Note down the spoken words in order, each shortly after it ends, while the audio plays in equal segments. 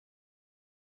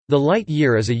The light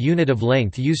year is a unit of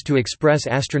length used to express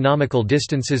astronomical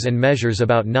distances and measures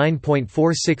about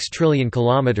 9.46 trillion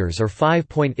kilometers or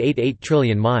 5.88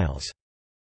 trillion miles.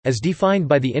 As defined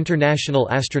by the International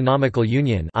Astronomical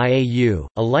Union (IAU),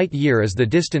 a light year is the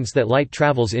distance that light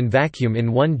travels in vacuum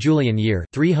in 1 Julian year,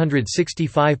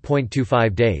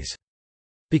 365.25 days.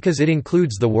 Because it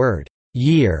includes the word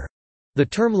year, the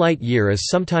term light year is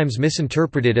sometimes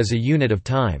misinterpreted as a unit of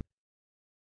time.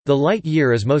 The light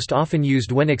year is most often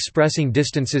used when expressing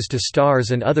distances to stars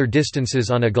and other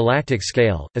distances on a galactic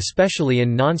scale, especially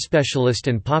in non-specialist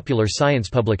and popular science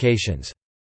publications.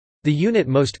 The unit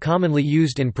most commonly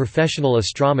used in professional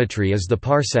astrometry is the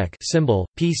parsec, symbol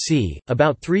PC,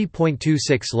 about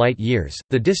 3.26 light years,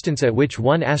 the distance at which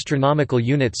one astronomical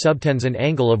unit subtends an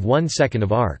angle of 1 second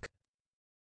of arc.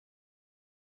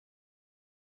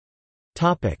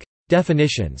 Topic: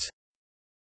 Definitions.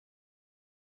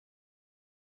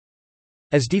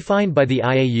 As defined by the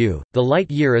IAU, the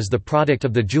light year is the product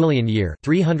of the Julian year,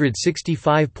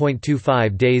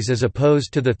 365.25 days as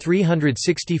opposed to the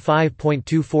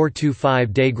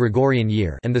 365.2425-day Gregorian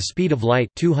year, and the speed of light,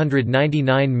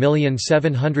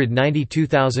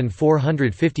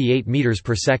 299,792,458 meters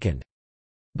per second.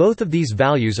 Both of these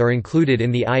values are included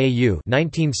in the IAU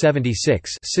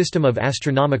 1976 system of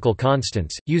astronomical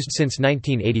constants, used since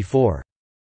 1984.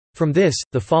 From this,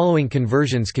 the following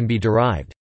conversions can be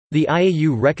derived. The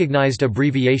IAU recognized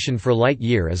abbreviation for light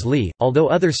year as Li, although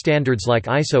other standards like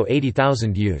ISO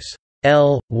 80000 use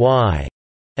L, Y,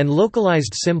 and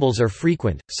localized symbols are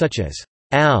frequent, such as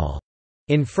al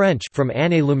in French from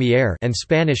année-lumière and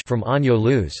Spanish from año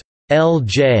luz,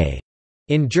 LJ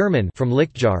in German from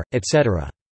Lichtjahr, etc.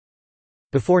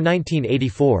 Before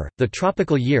 1984, the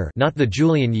tropical year, not the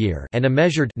Julian year, and a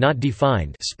measured, not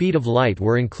defined, speed of light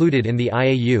were included in the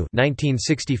IAU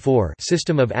 1964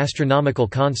 system of astronomical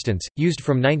constants, used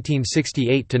from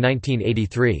 1968 to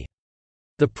 1983.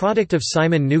 The product of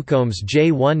Simon Newcomb's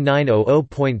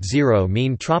J1900.0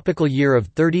 mean tropical year of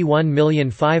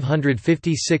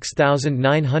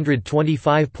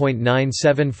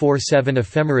 31,556,925.9747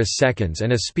 ephemeris seconds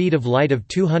and a speed of light of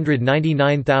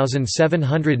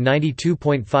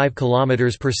 299,792.5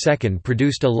 km per second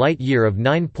produced a light year of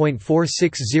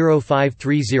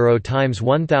 9.460530 times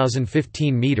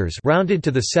 1015 meters, rounded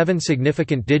to the 7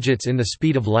 significant digits in the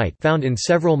speed of light found in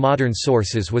several modern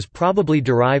sources, was probably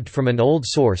derived from an old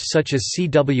source such as C.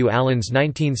 W. Allen's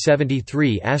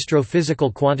 1973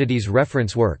 Astrophysical Quantities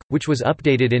reference work, which was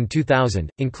updated in 2000,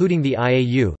 including the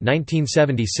IAU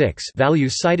 1976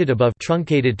 values cited above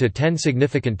truncated to 10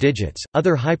 significant digits.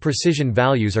 Other high-precision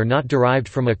values are not derived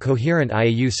from a coherent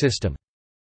IAU system.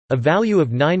 A value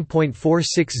of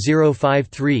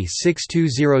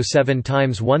 9.4605362007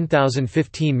 times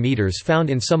 1015 meters found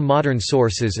in some modern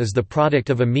sources is the product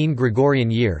of a mean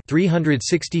Gregorian year,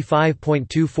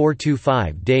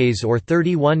 365.2425 days or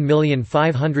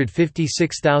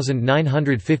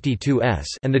 31,556,952 s,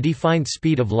 and the defined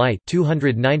speed of light,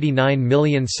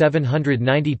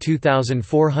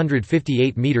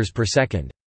 299,792,458 meters per second.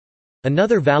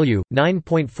 Another value,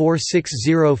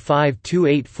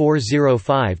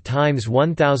 9.46052840 times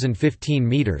 1015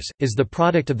 meters, is the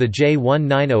product of the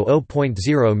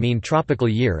J1900.0 mean tropical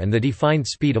year and the defined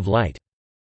speed of light.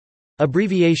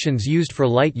 Abbreviations used for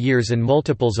light years and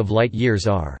multiples of light years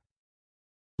are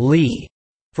Li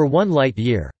for 1 light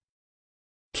year,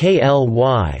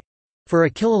 KLY for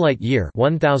a kilolight year,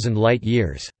 1000 light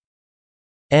years,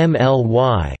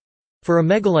 MLY for a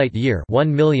megalight year,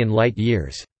 1 million light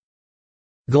years,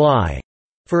 GLY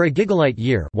for a gigalight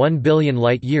year, 1 billion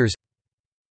light years.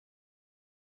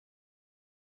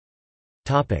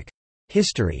 Topic: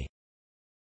 History.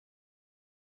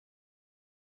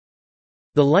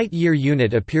 The light year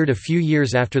unit appeared a few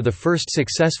years after the first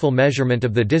successful measurement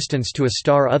of the distance to a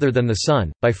star other than the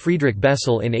Sun, by Friedrich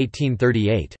Bessel in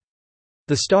 1838.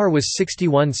 The star was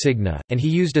 61 Cygni, and he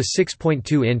used a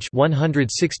 6.2-inch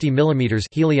 (160 mm)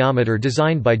 heliometer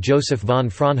designed by Joseph von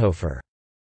Fraunhofer.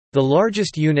 The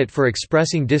largest unit for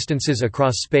expressing distances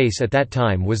across space at that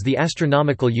time was the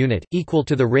astronomical unit, equal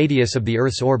to the radius of the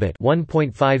Earth's orbit,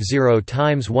 1.50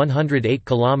 times 108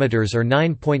 km or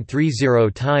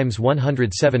 9.30 times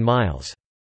 107 miles.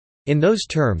 In those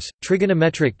terms,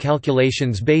 trigonometric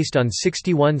calculations based on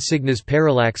 61 Cygni's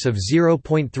parallax of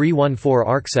 0.314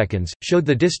 arcseconds showed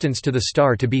the distance to the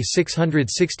star to be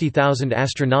 660,000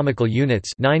 astronomical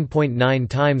units, 9.9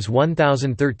 times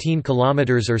 1013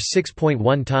 km or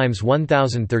 6.1 times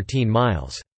 1013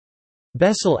 miles.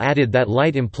 Bessel added that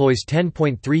light employs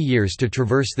 10.3 years to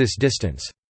traverse this distance.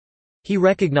 He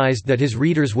recognized that his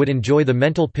readers would enjoy the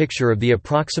mental picture of the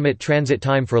approximate transit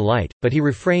time for light, but he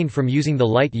refrained from using the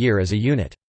light year as a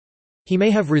unit. He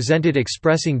may have resented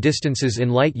expressing distances in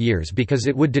light years because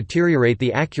it would deteriorate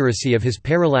the accuracy of his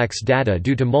parallax data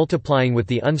due to multiplying with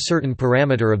the uncertain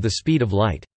parameter of the speed of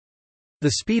light.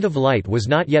 The speed of light was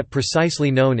not yet precisely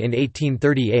known in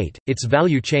 1838, its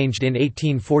value changed in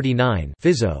 1849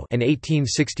 Fizeau and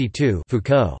 1862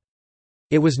 Foucault.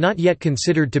 It was not yet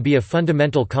considered to be a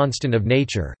fundamental constant of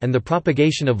nature, and the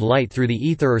propagation of light through the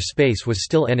ether or space was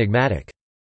still enigmatic.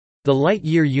 The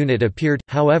light-year unit appeared,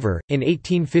 however, in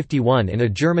 1851 in a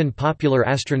German popular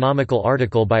astronomical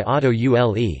article by Otto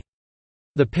Ule.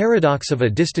 The paradox of a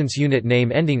distance unit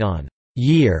name ending on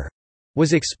 «year»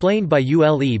 was explained by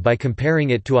Ule by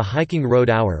comparing it to a hiking road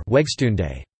hour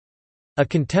Wegstunde. A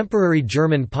contemporary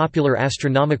German popular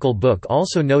astronomical book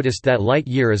also noticed that light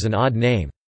year is an odd name.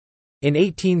 In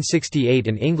 1868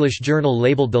 an English journal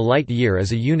labelled the light year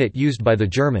as a unit used by the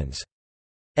Germans.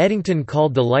 Eddington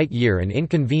called the light year an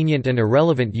inconvenient and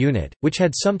irrelevant unit, which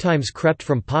had sometimes crept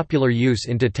from popular use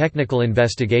into technical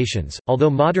investigations. Although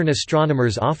modern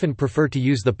astronomers often prefer to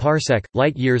use the parsec,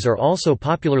 light years are also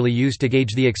popularly used to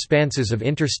gauge the expanses of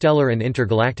interstellar and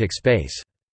intergalactic space.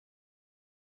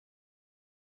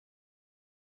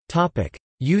 Topic: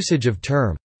 Usage of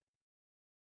term.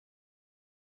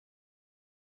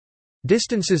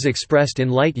 Distances expressed in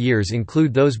light years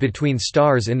include those between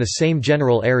stars in the same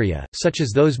general area, such as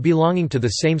those belonging to the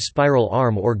same spiral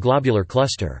arm or globular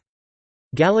cluster.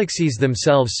 Galaxies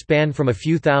themselves span from a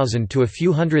few thousand to a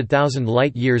few 100,000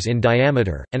 light-years in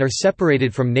diameter, and are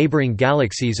separated from neighboring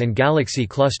galaxies and galaxy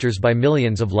clusters by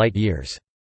millions of light-years.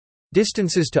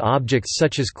 Distances to objects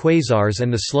such as quasars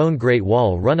and the Sloan Great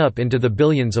Wall run up into the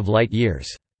billions of light-years.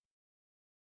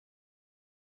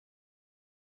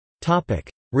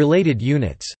 Related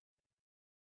units.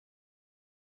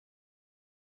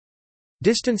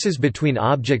 Distances between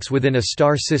objects within a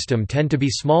star system tend to be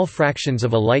small fractions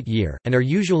of a light-year, and are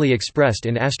usually expressed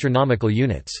in astronomical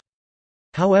units.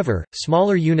 However,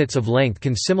 smaller units of length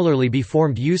can similarly be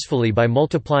formed usefully by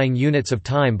multiplying units of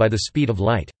time by the speed of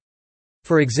light.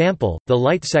 For example, the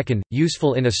light second,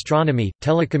 useful in astronomy,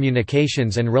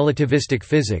 telecommunications and relativistic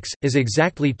physics, is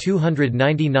exactly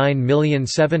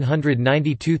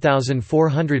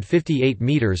 299,792,458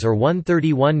 meters or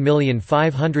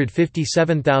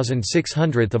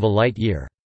 131,557,600th of a light year.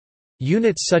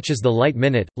 Units such as the light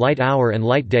minute, light hour and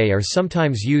light day are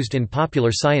sometimes used in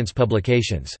popular science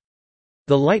publications.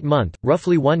 The light month,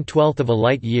 roughly 1/12 of a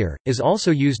light year, is also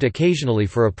used occasionally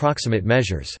for approximate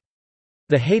measures.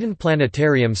 The Hayden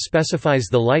Planetarium specifies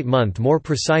the light month more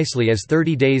precisely as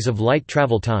 30 days of light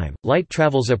travel time. Light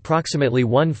travels approximately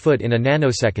 1 foot in a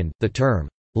nanosecond. The term,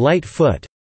 light foot,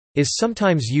 is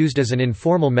sometimes used as an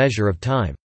informal measure of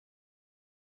time.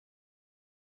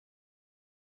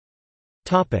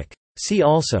 See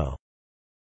also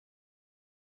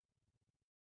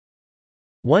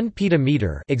 1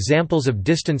 petameter, examples of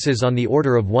distances on the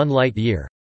order of 1 light year.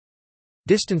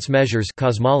 Distance measures,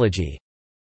 cosmology.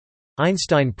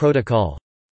 Einstein protocol.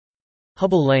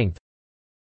 Hubble length.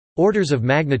 Orders of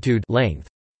magnitude, length.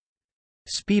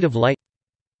 Speed of light.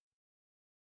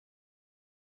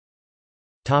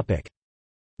 Topic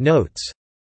Notes.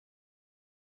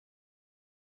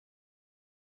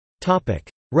 Topic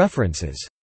References.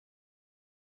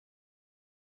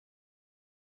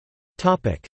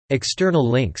 Topic External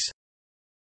links.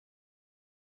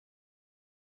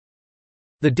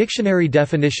 The dictionary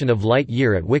definition of light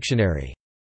year at Wiktionary.